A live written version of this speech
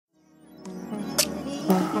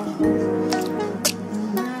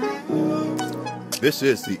This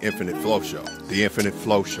is the Infinite Flow Show. The Infinite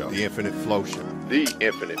Flow Show. The Infinite Flow Show. The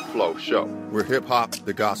Infinite Flow Show. Where hip-hop,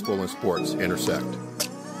 the gospel, and sports intersect.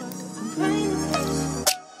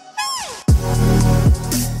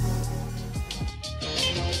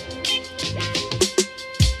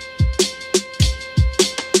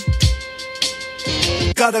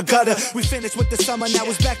 Gutter, we finished with the summer, now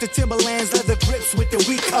it's back to Timberlands, leather grips with the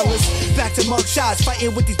weak colors. Back to mug shots,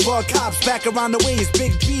 fighting with these bug cops. Back around the way is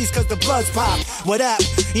big B's cause the blood's pop. What up?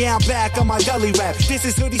 Yeah, I'm back on my gully rap. This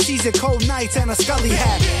is hoodie season, cold nights and a scully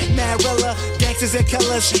hat. Marilla, gangsters and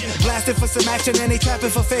killers, blasting for some action and they trapping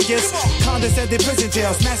for figures. Condescending prison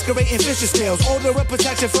jails, masquerading vicious tales. Order of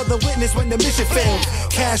protection for the witness when the mission fails.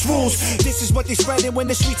 Cash rules, this is what they spreading when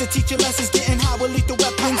the streets are teaching lessons, getting high with lethal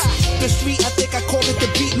weapons. The street, I think I call it the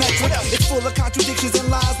beat metric. It's full of contradictions and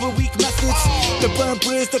lies with weak methods. The burn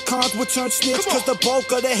bridge, the cons will turn snitch, cause the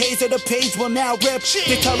bulk of the haze of the page will now rip.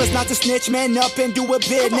 They tell us not to snitch, man up and do a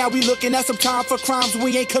bid. Now we looking at some time for crimes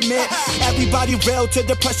we ain't commit. Everybody rail to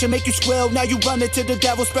depression, make you squill. Now you run into the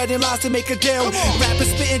devil, spreading lies to make a deal.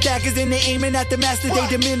 Rappers spitting daggers and they aiming at the master. They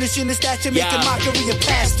diminishing the stature, making mockery of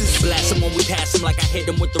pastors. Blast them when we pass them like I hit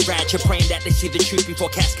them with the ratchet. Praying that they see the truth before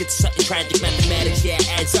caskets, something tragic. Mathematics, yeah,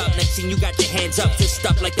 adds up. Next thing you got your hands up, fist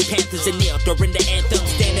up like the Panthers and kneel during the anthem.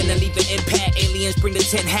 Standing and leaving impact. Aliens bring the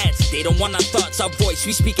 10 hats. They don't want our thoughts, our voice.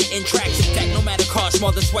 We speak it in tracks. In fact, no matter cost,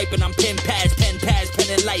 more than swiping on pen pads, pen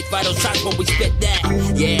in life. Vital signs when we spit that.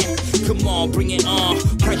 Yeah, come on, bring it on.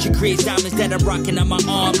 Pressure creates diamonds that I'm rocking on my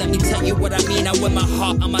arm. Let me tell you what I mean. I wear my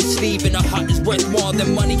heart on my sleeve, and a heart is worth more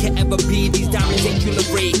than money can ever be. These diamonds ain't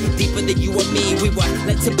jewelry, deeper than you or me. We were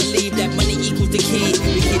led to believe that money equals the key.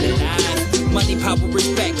 We get alive. Money, power,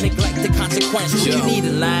 respect, neglect the consequence. What you need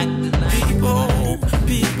in life?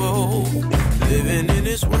 People, living in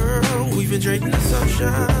this world. We've been trading the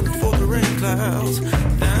sunshine for the rain clouds,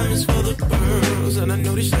 diamonds for the pearls. And I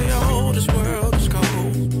know they say, oh, this world is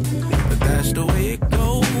cold, but that's the way it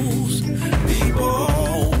goes.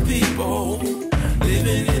 People,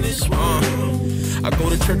 living in this world. I go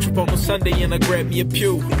to church up on a Sunday and I grab me a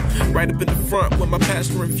pew, right up in the front with my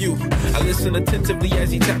pastor in view. I listen attentively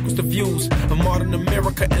as he tackles the views of modern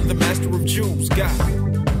America and the master of Jews, God.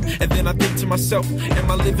 And then I think to myself,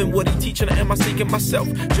 am I living what he teaching or am I seeking myself?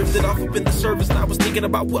 Drifted off up in the service and I was thinking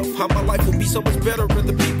about wealth, how my life would be so much better with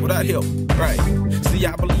the people that help. Right, see,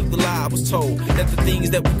 I believe the lie I was told, that the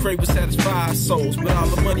things that we crave would satisfy our souls. But all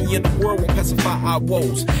the money in the world won't pacify our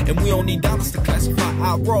woes, and we don't need dollars to classify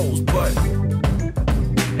our roles. But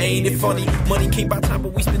ain't it funny? Money came by time,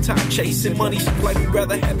 but we spend time chasing money. So like we'd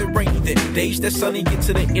rather have it rainy than days that sunny. Get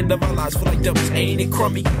to the end of our lives, feel like devils, ain't it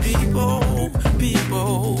crummy?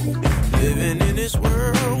 People, living in this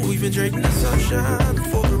world. We've been trading the sunshine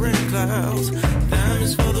for the rain clouds,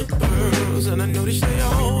 diamonds for the pearls. And I know they say,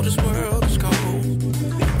 oh, this world is cold,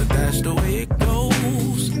 but that's the way it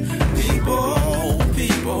goes.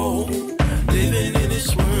 People, living in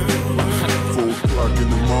this world. 4 o'clock in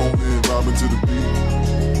the morning, vibing to the beat.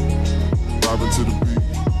 Vibing to the beat,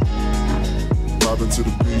 vibing to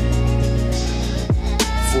the beat.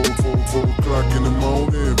 4 o'clock in the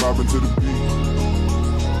morning, vibing to the beat,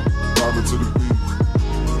 vibing to the beat,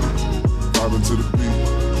 vibing to the beat.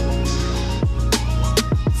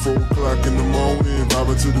 4 o'clock in the morning,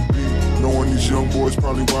 vibing to the beat. Knowing these young boys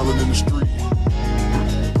probably wildin' in the street,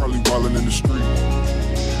 probably wildin' in the street.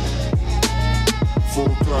 4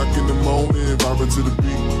 o'clock in the morning, vibing to the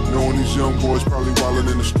beat. Knowing these young boys probably wildin'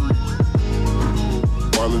 in the street,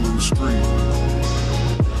 wildin' in the street.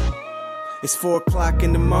 It's 4 o'clock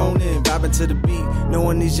in the morning, vibing to the beat.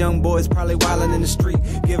 Knowing these young boys probably wildin' in the street.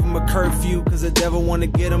 Give him a curfew, cause the devil wanna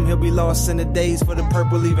get him. He'll be lost in the days for the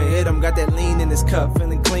purple even hit him. Got that lean in his cup,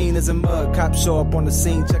 feeling clean as a mug. Cops show up on the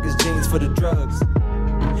scene, check his jeans for the drugs.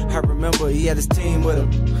 I remember he had his team with him.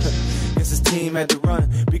 Guess his team had to run.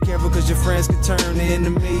 Be careful cause your friends can turn to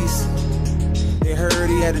enemies. They heard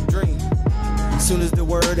he had a dream. As soon as the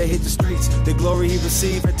word had hit the streets, the glory he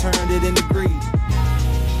received had turned it into greed.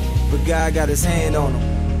 But God got his hand on him.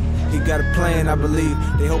 He got a plan, I believe.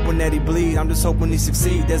 They hoping that he bleed. I'm just hoping he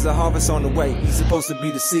succeed. There's a harvest on the way. He's supposed to be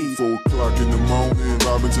the seed. 4 o'clock in the morning,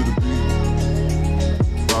 vibing to the beat.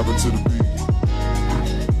 Vibing to the beat.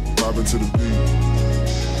 Vibing to the beat.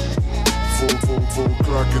 4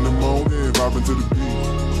 o'clock in the morning, vibing to the beat.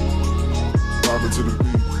 Vibing to the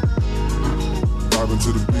beat. Vibing to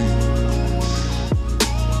the beat.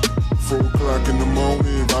 4 o'clock in the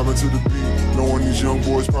morning, vibing to the beat. Knowing these young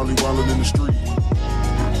boys probably wildin' in the street,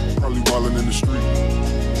 probably wildin' in the street.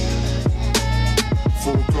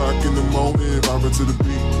 4 o'clock in the morning, vibing to the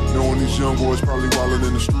beat. Knowing these young boys probably wildin'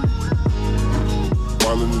 in the street,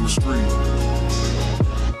 street.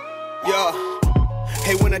 Yeah.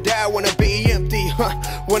 Hey, when I die, I wanna be empty,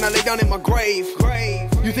 when I lay down in my grave.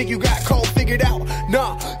 You think you got cold figured out?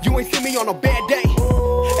 Nah, you ain't see me on a bad day.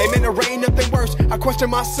 Hey man, there ain't nothing worse. I question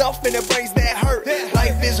myself and it brings that hurt.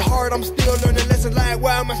 Life is hard, I'm still learning lessons like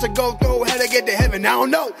why I must go through, how to get to heaven, I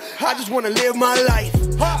don't know. I just wanna live my life,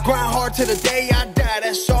 grind hard till the day I die,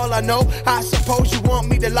 that's all I know. I suppose you want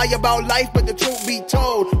me to lie about life, but the truth be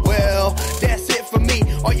told, well, that's it for me.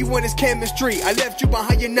 All you want is chemistry, I left you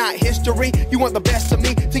behind, you're not history. You want the best of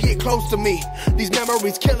me, to get close to me. These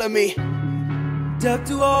memories killing me. Death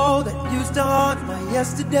to all that used to haunt my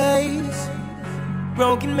yesterdays.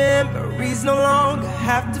 Broken memories no longer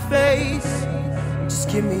have to face. Just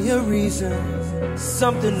give me a reason,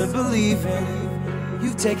 something to believe in.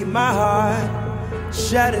 You've taken my heart,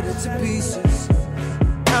 shattered it to pieces.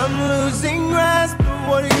 I'm losing grasp of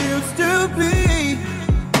what it used to be.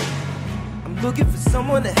 I'm looking for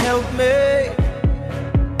someone to help me.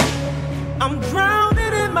 I'm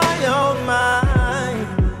drowning in my own mind.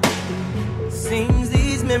 Seems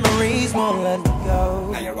these memories won't let me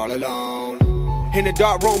go. Now you're all alone in the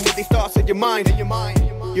dark room with these thoughts in your mind.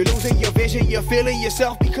 You're losing your vision, you're feeling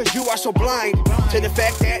yourself because you are so blind to the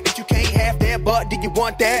fact that you can't have that, but do you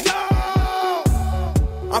want that? No!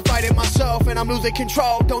 I'm fighting myself and I'm losing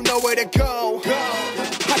control, don't know where to go.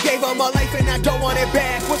 I gave up my life and I don't want it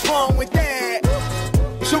back, what's wrong with that?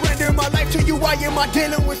 Surrender my life to you, why am I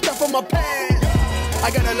dealing with stuff from my past?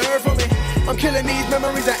 I gotta learn from it, I'm killing these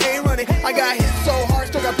memories, I ain't running. I got hit so hard,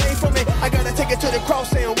 still got pain from it. I gotta take it to the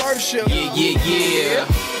cross and worship. Yeah.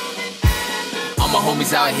 All my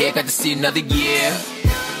homies out here got to see another year.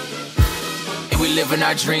 And we living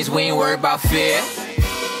our dreams, we ain't worried about fear.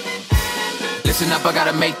 Listen up, I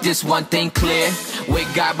gotta make this one thing clear.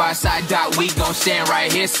 With God by our side, we gon' stand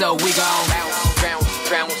right here, so we gon'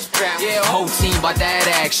 bounce. Yeah, whole team about that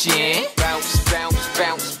action. Bounce.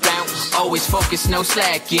 Always focus, no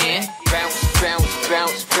slacking.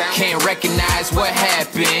 Bounce. Can't recognize what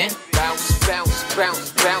happened. Bounce.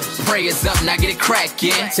 Prayers up, now get it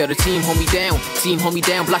crackin'. Tell the team, hold me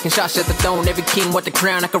down. Blocking shots at the throne. Every king want the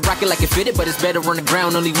crown. I can rock it like it fitted, but it's better on the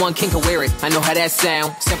ground. Only one king can wear it. I know how that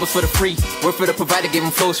sound. Samples for the free, work for the provider, give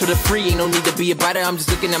them flows for the free. Ain't no need to be about it. I'm just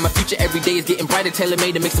looking at my future. Every day is getting brighter.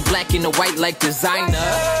 Tailor-made to mix the black and the white like designer.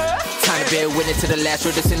 Time to bear witness to the last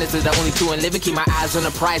word. The sinners are the only two in living. Keep my eyes on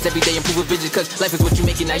the prize every day. Improve a vision, cause life is what you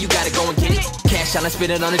make it. Now you gotta go and get it. Cash out and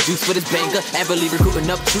spend it on the juice for this banger. Adalid recruiting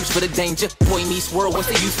up troops for the danger. Boy meets world, what's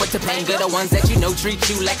the use for Topanga? The ones that you know treat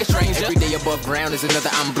you like a stranger. Every day above ground is another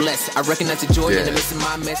I'm blessed. I recognize the joy in the midst of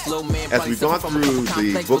my mess. Low man, as we've gone through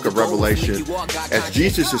the book of Revelation, as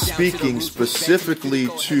Jesus is speaking specifically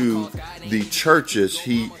to the churches,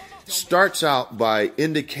 he starts out by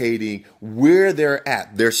indicating where they're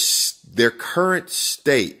at, their current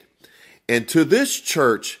state. And to this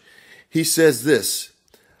church, he says this: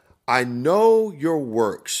 I know your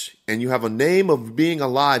works, and you have a name of being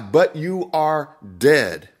alive, but you are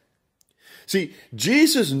dead. See,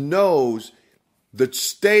 Jesus knows the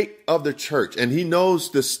state of the church, and he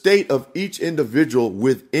knows the state of each individual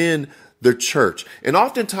within the church. And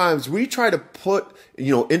oftentimes we try to put,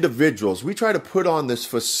 individuals, we try to put on this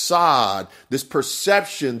facade, this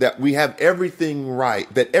perception that we have everything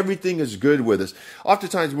right, that everything is good with us.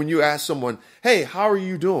 Oftentimes when you ask someone, hey, how are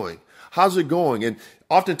you doing? How's it going? And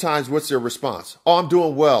oftentimes what's their response? Oh, I'm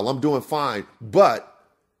doing well. I'm doing fine. But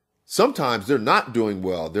sometimes they're not doing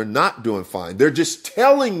well. They're not doing fine. They're just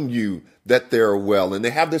telling you that they're well. And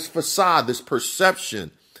they have this facade, this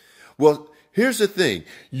perception. Well, here's the thing.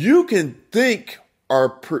 You can think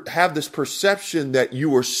or have this perception that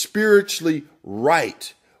you are spiritually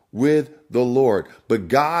right with the Lord, but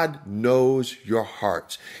God knows your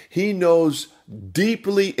hearts. He knows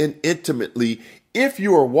deeply and intimately if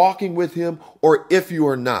you are walking with him or if you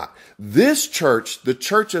are not. This church, the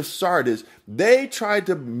church of Sardis, they tried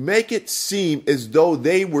to make it seem as though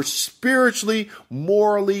they were spiritually,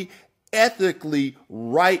 morally, ethically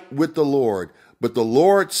right with the Lord. But the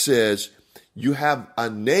Lord says, you have a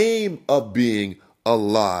name of being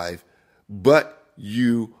alive, but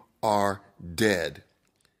you are dead.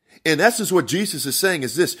 In essence, what Jesus is saying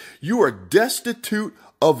is this: you are destitute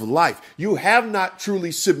of life. You have not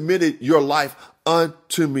truly submitted your life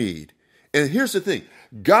unto me. And here's the thing.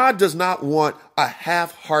 God does not want a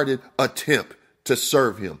half-hearted attempt to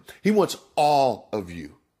serve him. He wants all of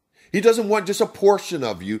you. He doesn't want just a portion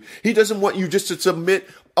of you. He doesn't want you just to submit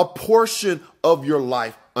a portion of your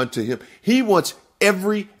life unto him. He wants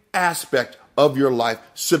every aspect of your life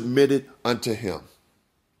submitted unto him.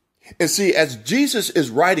 And see, as Jesus is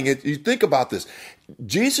writing it, you think about this.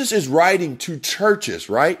 Jesus is writing to churches,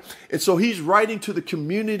 right? And so he's writing to the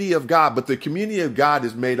community of God, but the community of God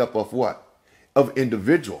is made up of what? Of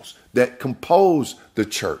individuals that compose the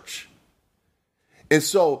church. And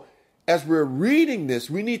so as we're reading this,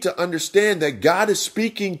 we need to understand that God is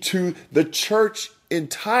speaking to the church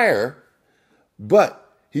entire,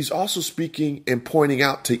 but he's also speaking and pointing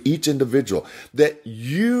out to each individual that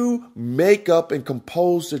you make up and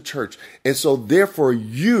compose the church. And so therefore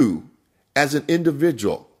you, as an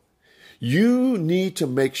individual, you need to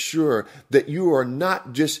make sure that you are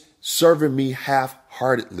not just serving me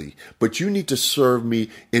half-heartedly, but you need to serve me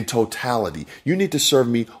in totality. You need to serve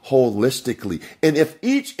me holistically. And if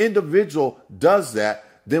each individual does that,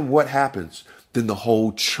 then what happens? Then the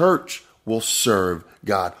whole church will serve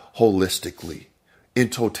God holistically, in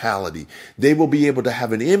totality. They will be able to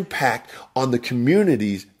have an impact on the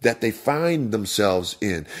communities that they find themselves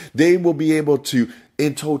in. They will be able to,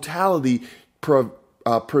 in totality,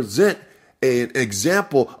 present an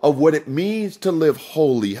example of what it means to live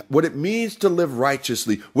holy, what it means to live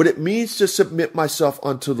righteously, what it means to submit myself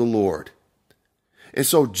unto the Lord. And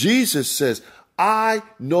so Jesus says, I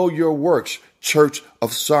know your works, church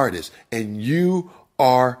of Sardis, and you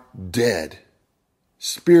are dead,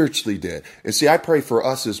 spiritually dead. And see, I pray for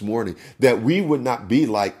us this morning that we would not be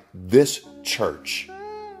like this church.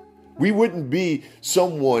 We wouldn't be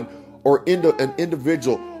someone or an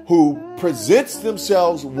individual who presents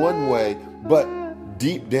themselves one way, but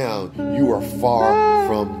deep down, you are far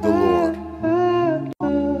from the Lord.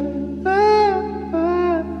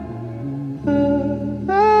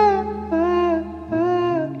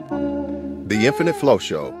 The Infinite Flow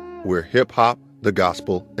Show, where hip hop, the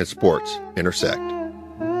gospel, and sports intersect.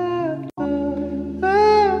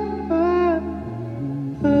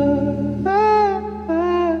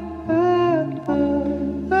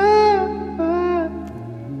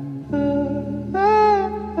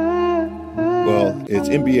 It's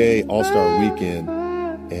NBA All-Star Weekend,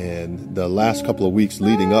 and the last couple of weeks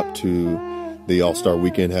leading up to the All-Star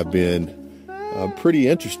Weekend have been pretty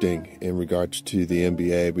interesting in regards to the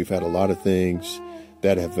NBA. We've had a lot of things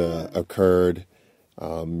that have occurred.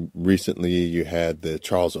 Recently, you had the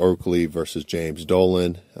Charles Oakley versus James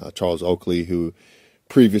Dolan. Charles Oakley, who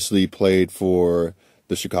previously played for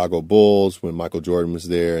the Chicago Bulls when Michael Jordan was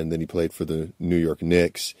there, and then he played for the New York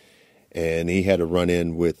Knicks, and he had a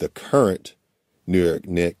run-in with the current New York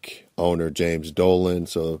Knicks owner, James Dolan.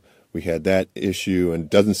 So we had that issue, and it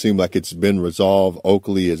doesn't seem like it's been resolved.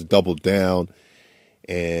 Oakley has doubled down,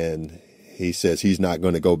 and he says he's not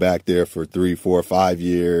going to go back there for 3, 4, 5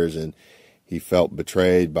 years, and he felt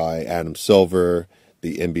betrayed by Adam Silver,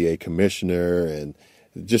 the NBA commissioner, and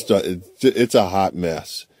just it's a hot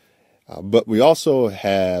mess. But we also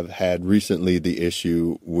have had recently the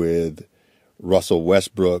issue with Russell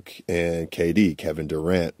Westbrook and KD, Kevin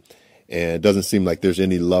Durant. And it doesn't seem like there's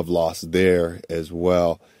any love lost there as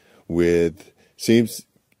well. Seems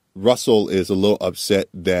Russell is a little upset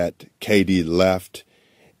that KD left.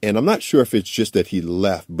 And I'm not sure if it's just that he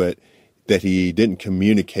left, but that he didn't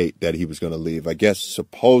communicate that he was going to leave. I guess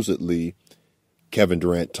supposedly Kevin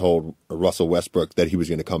Durant told Russell Westbrook that he was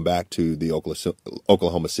going to come back to the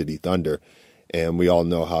Oklahoma City Thunder. And we all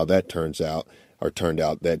know how that turned out,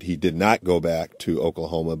 that he did not go back to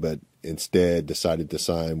Oklahoma, but instead decided to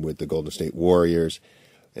sign with the Golden State Warriors,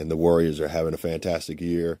 and the Warriors are having a fantastic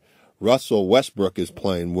year. Russell Westbrook is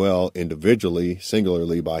playing well individually,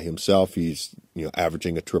 singularly by himself. He's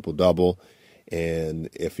averaging a triple-double, and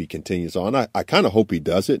if he continues on, I kind of hope he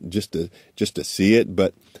does it just to see it.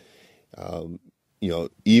 But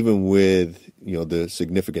even with the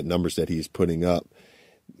significant numbers that he's putting up,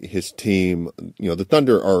 his team, the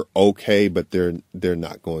Thunder are okay, but they're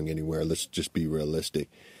not going anywhere. Let's just be realistic.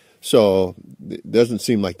 So it doesn't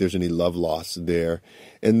seem like there's any love lost there.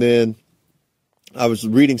 And then I was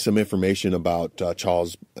reading some information about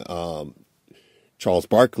Charles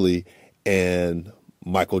Barkley and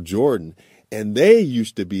Michael Jordan, and they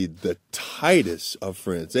used to be the tightest of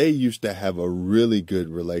friends. They used to have a really good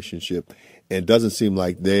relationship, and it doesn't seem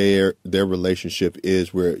like their relationship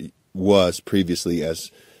is where it was previously,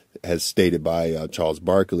 as stated by Charles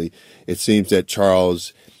Barkley. It seems that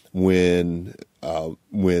Charles, when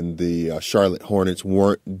the Charlotte Hornets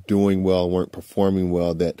weren't doing well, weren't performing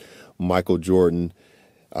well, that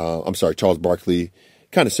Charles Barkley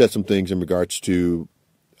kind of said some things in regards to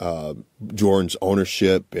Jordan's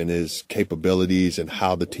ownership and his capabilities and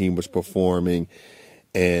how the team was performing.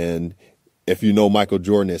 And if you know Michael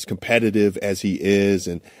Jordan, as competitive as he is,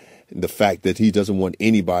 and the fact that he doesn't want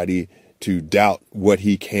anybody to doubt what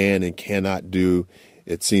he can and cannot do,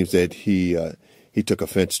 it seems that he took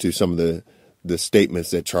offense to some of the the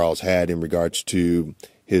statements that Charles had in regards to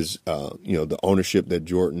his, the ownership that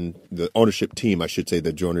the ownership team, I should say,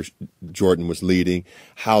 that Jordan was leading,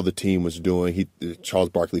 how the team was doing. Charles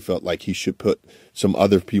Barkley felt like he should put some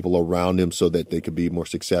other people around him so that they could be more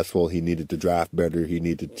successful. He needed to draft better. He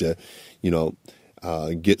needed to,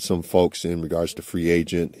 get some folks in regards to free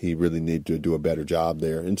agent. He really needed to do a better job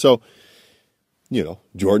there. And so,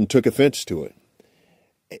 Jordan took offense to it.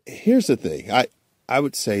 Here's the thing. I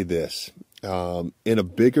would say this, in a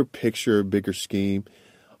bigger picture, bigger scheme,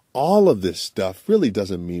 all of this stuff really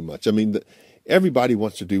doesn't mean much. I mean, everybody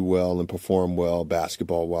wants to do well and perform well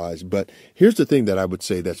basketball wise. But here's the thing that I would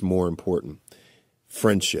say that's more important.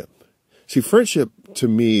 Friendship. See, friendship to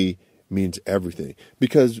me means everything,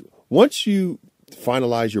 because once you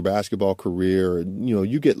finalize your basketball career,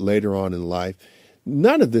 you get later on in life,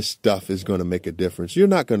 none of this stuff is going to make a difference. You're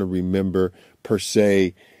not going to remember per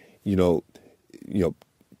se,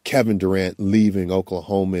 Kevin Durant leaving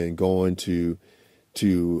Oklahoma and going to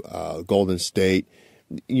Golden State.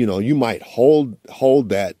 You might hold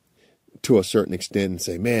that to a certain extent and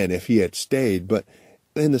say, man, if he had stayed. But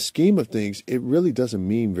in the scheme of things, it really doesn't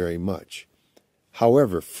mean very much.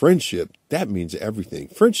 However, friendship, that means everything.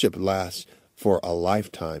 Friendship lasts for a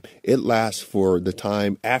lifetime. It lasts for the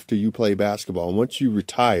time after you play basketball. And once you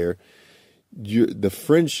retire, the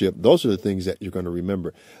friendship, those are the things that you're going to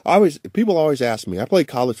remember. People always ask me, I played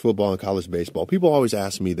college football and college baseball. People always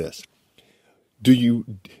ask me this.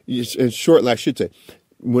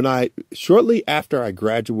 Shortly after I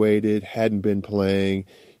graduated, hadn't been playing,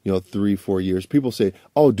 3-4 years, people say,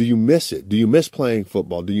 oh, do you miss it? Do you miss playing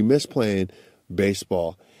football? Do you miss playing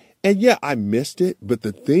baseball? And yeah, I missed it, but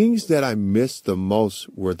the things that I missed the most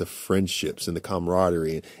were the friendships and the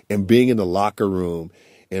camaraderie and being in the locker room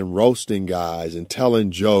and roasting guys and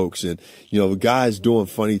telling jokes and, guys doing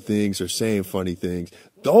funny things or saying funny things.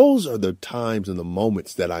 Those are the times and the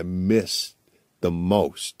moments that I miss the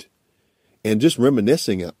most. And just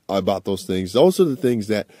reminiscing about those things, those are the things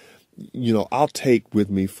that, I'll take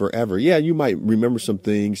with me forever. Yeah, you might remember some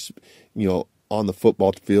things, on the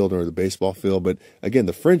football field or the baseball field. But again,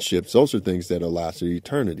 the friendships, those are things that'll last for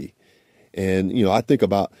eternity. And, I think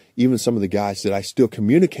about even some of the guys that I still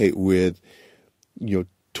communicate with,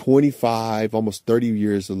 25, almost 30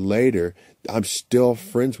 years later, I'm still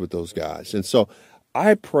friends with those guys. And so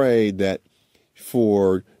I pray that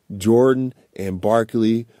for Jordan and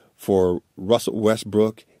Barkley, for Russell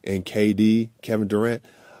Westbrook and KD, Kevin Durant,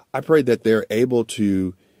 I pray that they're able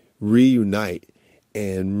to reunite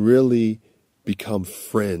and really become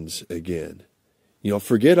friends again.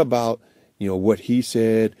 Forget about, what he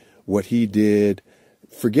said, what he did.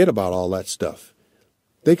 Forget about all that stuff.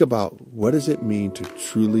 Think about, what does it mean to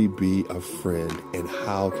truly be a friend, and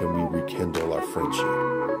how can we rekindle our friendship?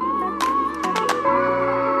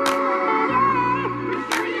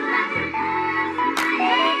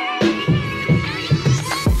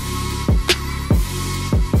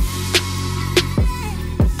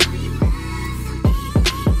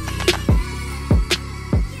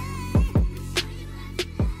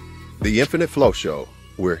 The Infinite Flow Show,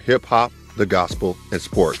 where hip-hop, the gospel, and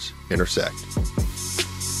sports intersect.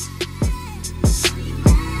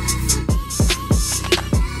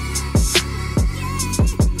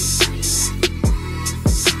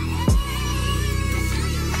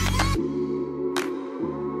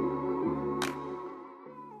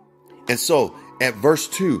 And so, at verse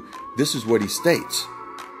 2, this is what he states.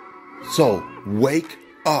 So, wake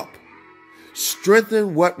up,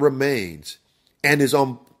 strengthen what remains, and is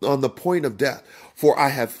on the point of death. For I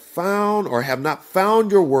have found, or have not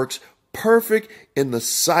found, your works perfect in the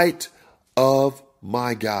sight of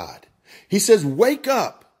my God. He says, wake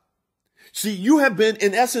up. See, you have been,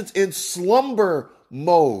 in essence, in slumber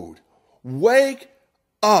mode. Wake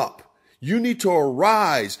up. You need to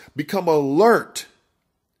arise, become alert.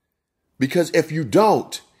 Because if you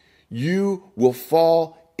don't, you will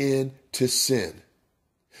fall into sin.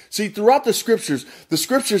 See, throughout the scriptures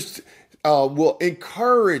will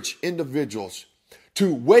encourage individuals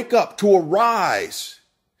to wake up, to arise,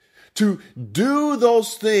 to do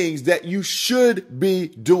those things that you should be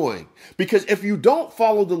doing. Because if you don't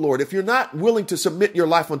follow the Lord, if you're not willing to submit your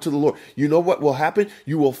life unto the Lord, you know what will happen?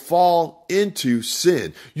 You will fall into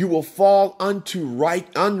sin. You will fall into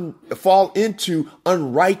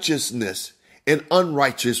unrighteousness and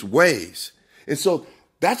unrighteous ways. And so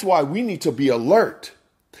that's why we need to be alert.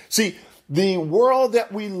 See, the world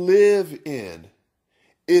that we live in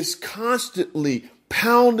is constantly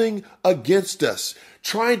pounding against us,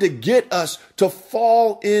 trying to get us to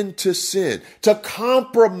fall into sin, to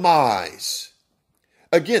compromise.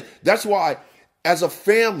 Again, that's why as a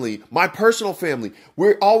family, my personal family,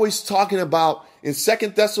 we're always talking about in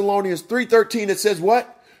 2 Thessalonians 3:13, it says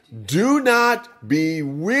what? Do not be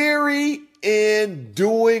weary in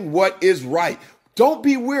doing what is right. Don't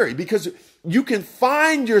be weary, because you can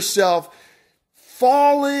find yourself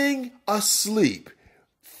falling asleep,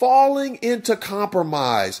 falling into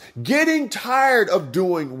compromise, getting tired of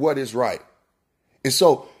doing what is right. And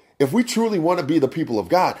so if we truly want to be the people of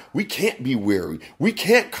God, we can't be weary. We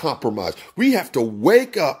can't compromise. We have to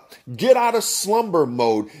wake up, get out of slumber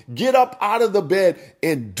mode, get up out of the bed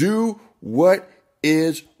and do what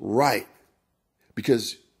is right.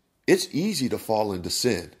 Because it's easy to fall into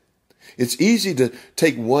sin. It's easy to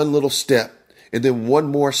take one little step and then one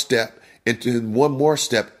more step and then one more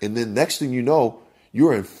step. And then next thing you know,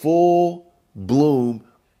 you're in full bloom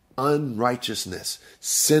unrighteousness,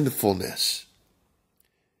 sinfulness.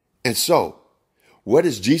 And so, what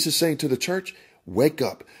is Jesus saying to the church? Wake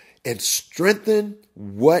up and strengthen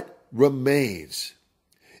what remains.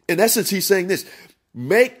 In essence, he's saying this: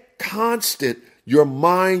 make constant your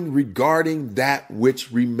mind regarding that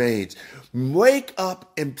which remains. Wake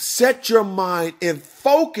up and set your mind and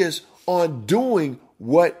focus on doing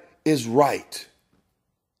what is right.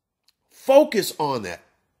 Focus on that.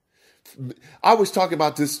 I was talking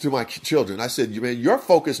about this to my children. I said, man, your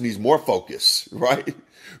focus needs more focus, right?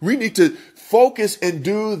 We need to focus and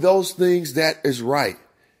do those things that is right.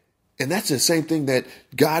 And that's the same thing that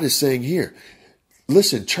God is saying here.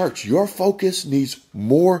 Listen, church, your focus needs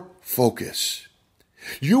more focus.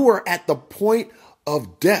 You are at the point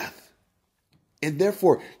of death, and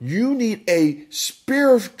therefore you need a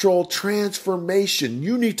spiritual transformation.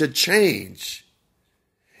 You need to change.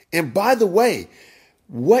 And by the way,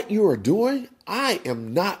 what you are doing, I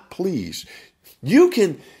am not pleased. You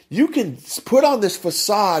can put on this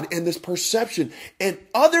facade and this perception, and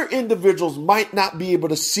other individuals might not be able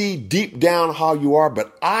to see deep down how you are,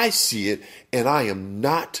 but I see it, and I am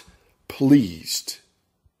not pleased.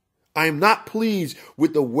 I am not pleased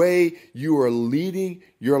with the way you are leading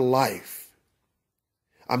your life.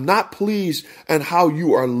 I'm not pleased in how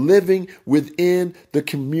you are living within the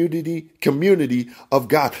community of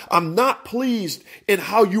God. I'm not pleased in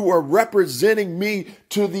how you are representing me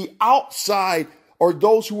to the outside, or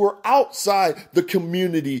those who are outside the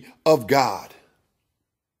community of God.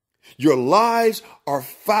 Your lives are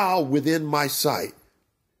foul within my sight.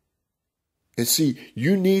 And see,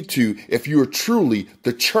 you need to, if you are truly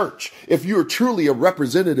the church, if you are truly a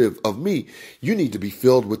representative of me, you need to be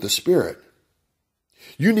filled with the Spirit.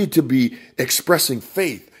 You need to be expressing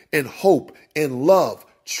faith and hope and love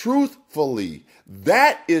truthfully.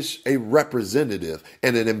 That is a representative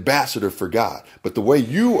and an ambassador for God. But the way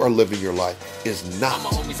you are living your life is not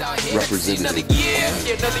representative. Another year.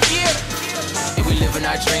 And we living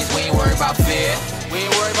our dreams, we ain't worried about fear.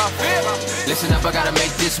 Listen up, I gotta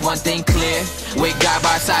make this one thing clear. With God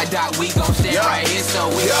by side, we gon' stand right here, so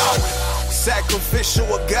we sacrificial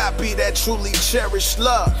agape, that truly cherished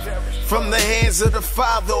love. From the hands of the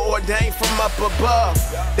Father, ordained from up above.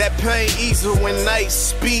 That pain easer when night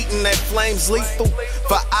speeding, that flames lethal.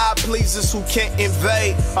 For eye pleasers who can't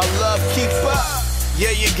invade, our love keep up.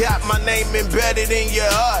 Yeah, you got my name embedded in your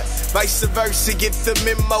heart. Vice versa, get the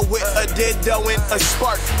memo with a ditto and a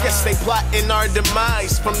spark. Guess they plotting our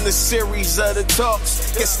demise from the series of the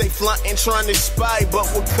talks. Guess they flaunting trying to spy, but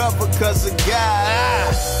we'll cover cause of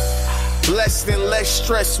God. Blessed and less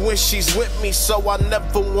stress when she's with me, so I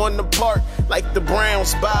never want to part. Like the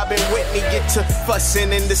Browns, Bob and Whitney get to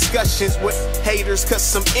fussing in discussions with haters, cause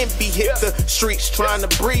some envy hit the streets trying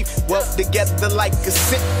to breathe. Well, together like a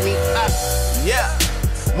symphony.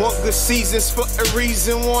 Want good seasons for a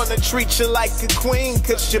reason. Wanna treat you like a queen,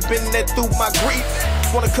 cause you've been there through my grief.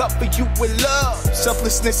 Wanna cover you with love,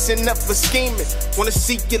 selflessness and never scheming. Wanna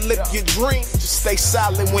see you live your dream, just stay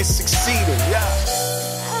silent when succeeding.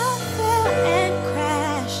 And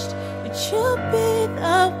crashed, but you'll be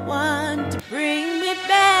the one to bring me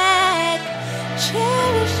back.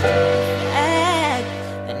 Cherished back,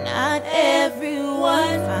 but not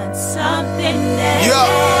everyone finds something that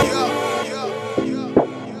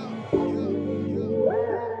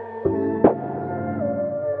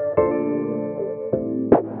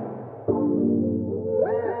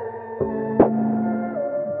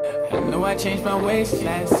I know I changed my ways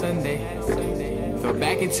last Sunday. Fell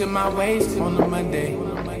back into my ways on a Monday.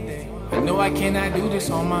 I know I cannot do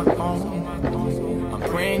this on my own. I'm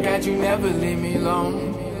praying God you never leave me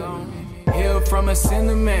alone. Heal from a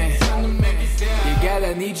sinner man. You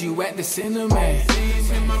gotta need you at the center man.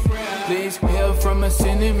 Please heal from a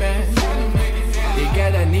sinner man. You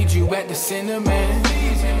gotta need you at the center man.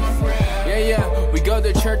 Yeah, we go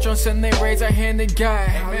to church on Sunday, raise our hand to God.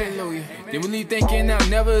 Hallelujah. Then we leave thinking I'll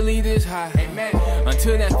never leave this high. Amen.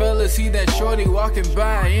 Until that fella see that shorty walking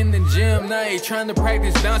by in the gym. Now he trying to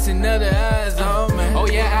practice bouncing other eyes. Oh man. Oh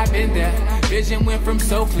yeah, I've been there. Vision went from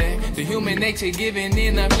so clear to human nature giving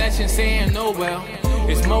in a flesh and saying, oh well.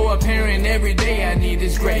 It's more apparent every day I need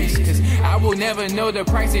His grace. Cause I will never know the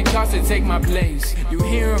price it costs to take my place. You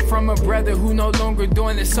hearing from a brother who no longer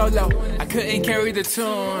doing it solo. I couldn't carry the tune,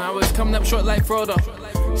 I was coming up short like Frodo.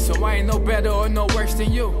 So I ain't no better or no worse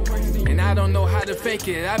than you. And I don't know how to fake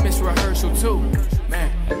it, I miss rehearsal too.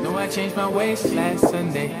 Man, I know I changed my ways last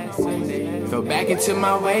Sunday. Fell back into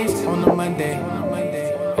my ways on a Monday.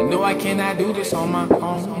 I know I cannot do this on my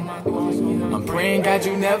own. I'm praying God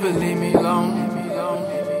you never leave me alone.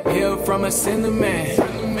 Heal from a sinner man.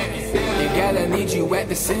 You gotta need you at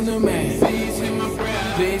the center man.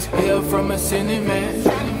 Please heal from a sinner man.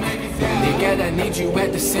 You gotta need you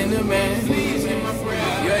at the center man.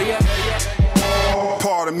 Yeah.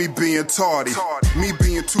 Pardon me being tardy. Me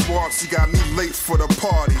being too artsy got me late for the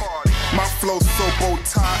party. My flow so bow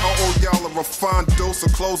tie, I owe y'all a refined dose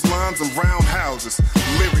of clotheslines and roundhouses.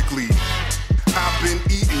 Lyrically, I've been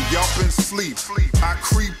eating, y'all been sleep. I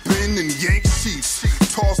creep in and yank sheets,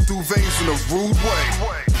 toss duvets in a rude way.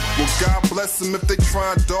 Well, God bless them if they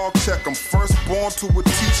try and dog check. I'm first born to a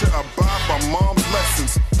teacher, abide by mom's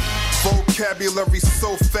lessons. Vocabulary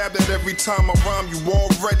so fab that every time I rhyme, you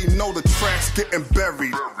already know the track's getting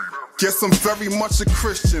buried. Guess I'm very much a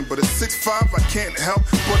Christian, but at 6'5", I can't help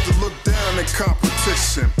but to look down in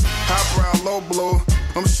competition. Highbrow, low blow,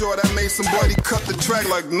 I'm sure that made somebody cut the track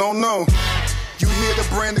like, no. You hear the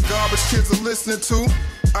brand of garbage kids are listening to?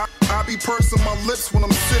 I be pursing my lips when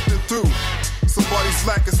I'm sifting through. Somebody's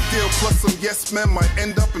lack of skill plus some yes men might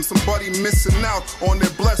end up in somebody missing out on their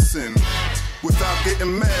blessing. Without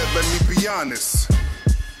getting mad, let me be honest.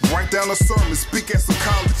 Write down a sermon, speak at some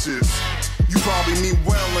colleges. You probably mean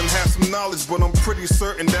well and have some knowledge, but I'm pretty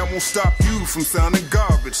certain that won't stop you from sounding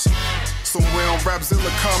garbage. Somewhere on Rapzilla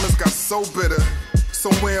comments got so bitter.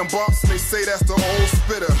 Somewhere in Boston they say that's the old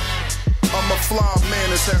spitter. I'm a flawed man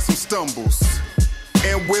that's had some stumbles.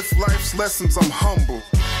 And with life's lessons I'm humble.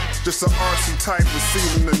 Just an artsy type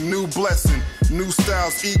receiving a new blessing. New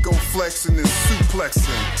styles, ego flexing and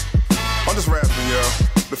suplexing. I'm just rapping, y'all.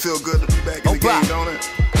 But feel good to be back in the game, don't it?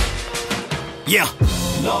 Yeah.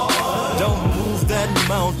 Lord, don't move that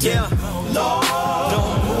mountain. Yeah. Lord,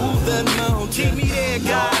 don't move that mountain. Keep me there,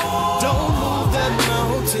 God. Don't move that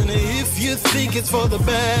mountain if you think it's for the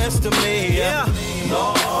best of me. Yeah.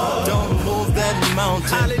 Lord, don't move that mountain.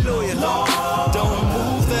 Hallelujah. Lord, don't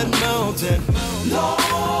move that mountain.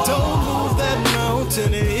 Lord, don't move that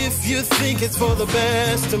mountain if you think it's for the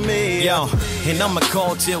best of me. Yo, and I'ma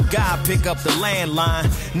call till God pick up the landline.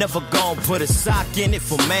 Never gon' put a sock in it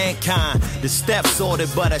for mankind. The steps ordered,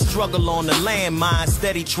 but I struggle on the landmine.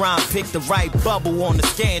 Steady trying to pick the right bubble on the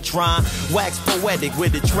Scantron. Wax poetic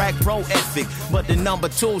with the track pro ethic, but the number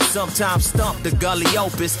 2 sometimes stump the gully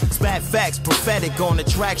opus. Spat facts prophetic on the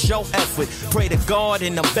track show effort. Pray to God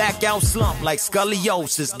and I'm back out slump like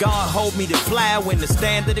scoliosis. God hold me to plow in the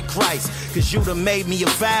standard of Christ, cause you done made me a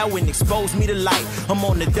vow and exposed me to light. I'm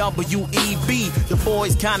on the WEB, the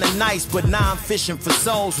boys kinda nice, but now I'm fishing for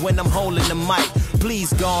souls when I'm holding the mic.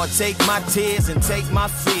 Please God, take my tears and take my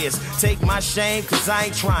fears. Take my shame, cause I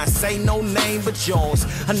ain't trying to say no name but yours.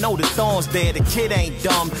 I know the thorns there, the kid ain't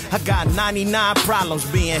dumb. I got 99 problems,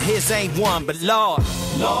 being his ain't one. But Lord,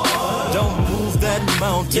 don't move that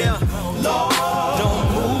mountain. Yeah. Lord,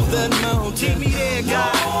 don't move that mountain. Keep me there,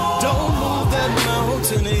 God. Don't move that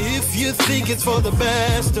mountain if you think it's for the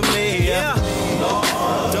best of me. Yeah.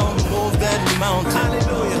 Lord, don't move that mountain.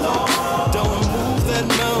 Hallelujah. Lord, don't move that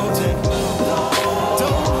mountain. Lord,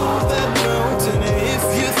 don't move that mountain if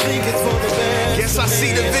you think it's for the best. Guess I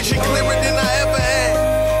see the vision clearer than I ever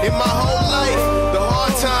had in my whole life. The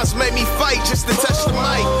hard times made me fight just to touch the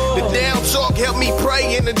mic. The down talk helped me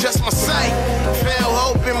pray and adjust my sight. Fell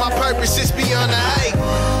hope and my purpose is beyond the height.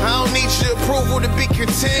 I don't need your approval to be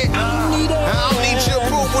content. I don't need your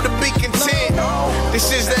approval to be content.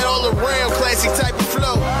 This is that all around classic type of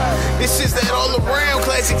flow. This is that all around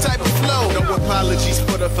classic type of flow. No apologies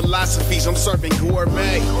for the philosophies, I'm serving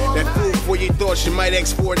gourmet. That food for your thoughts, you might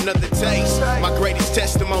ask for another taste. My greatest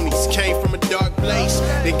testimonies came from a dark place.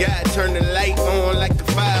 Then God turned the light on like the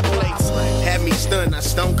fireplace. Had me stunned, not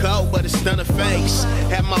stone cold, but a stunner face.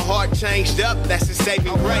 Had my heart changed up, that's a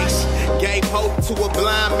saving grace. Gave hope to a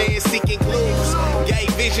blind man seeking clues. Gave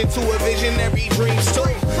vision to a visionary dreams too.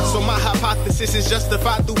 So my hypothesis is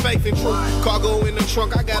justified through faith and truth. Cargo in the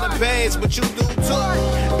trunk, I got a badge, but you do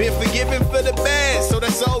too. Been forgiven for the bad, so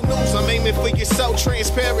that's old news. I'm aiming for your soul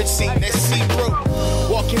transparency, that's see-through.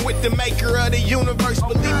 Walking with the maker of the universe,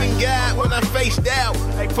 believing God when I face doubt.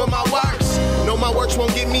 For my works, know my works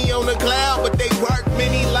won't get me on the cloud, but they work.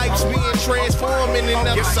 Many lives being transformed in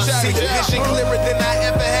another shot. See the vision clearer than I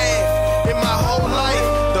ever had in my whole life.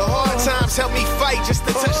 The hard times help me fight just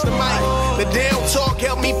to touch the mic. The down talk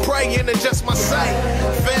helped me pray and adjust my sight.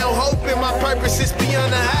 Found hope in my purposes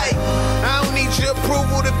beyond the hype. I don't need your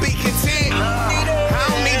approval to be content. I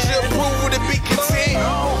don't need your approval to be content.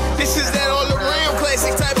 This is that all around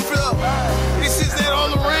classic type of flow. This is that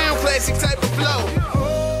all around classic type of flow.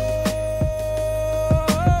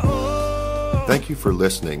 Thank you for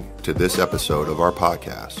listening to this episode of our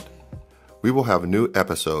podcast. We will have new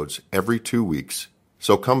episodes every 2 weeks,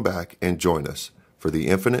 so come back and join us for the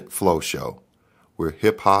Infinite Flow Show, where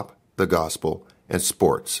hip-hop, the gospel, and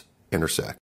sports intersect.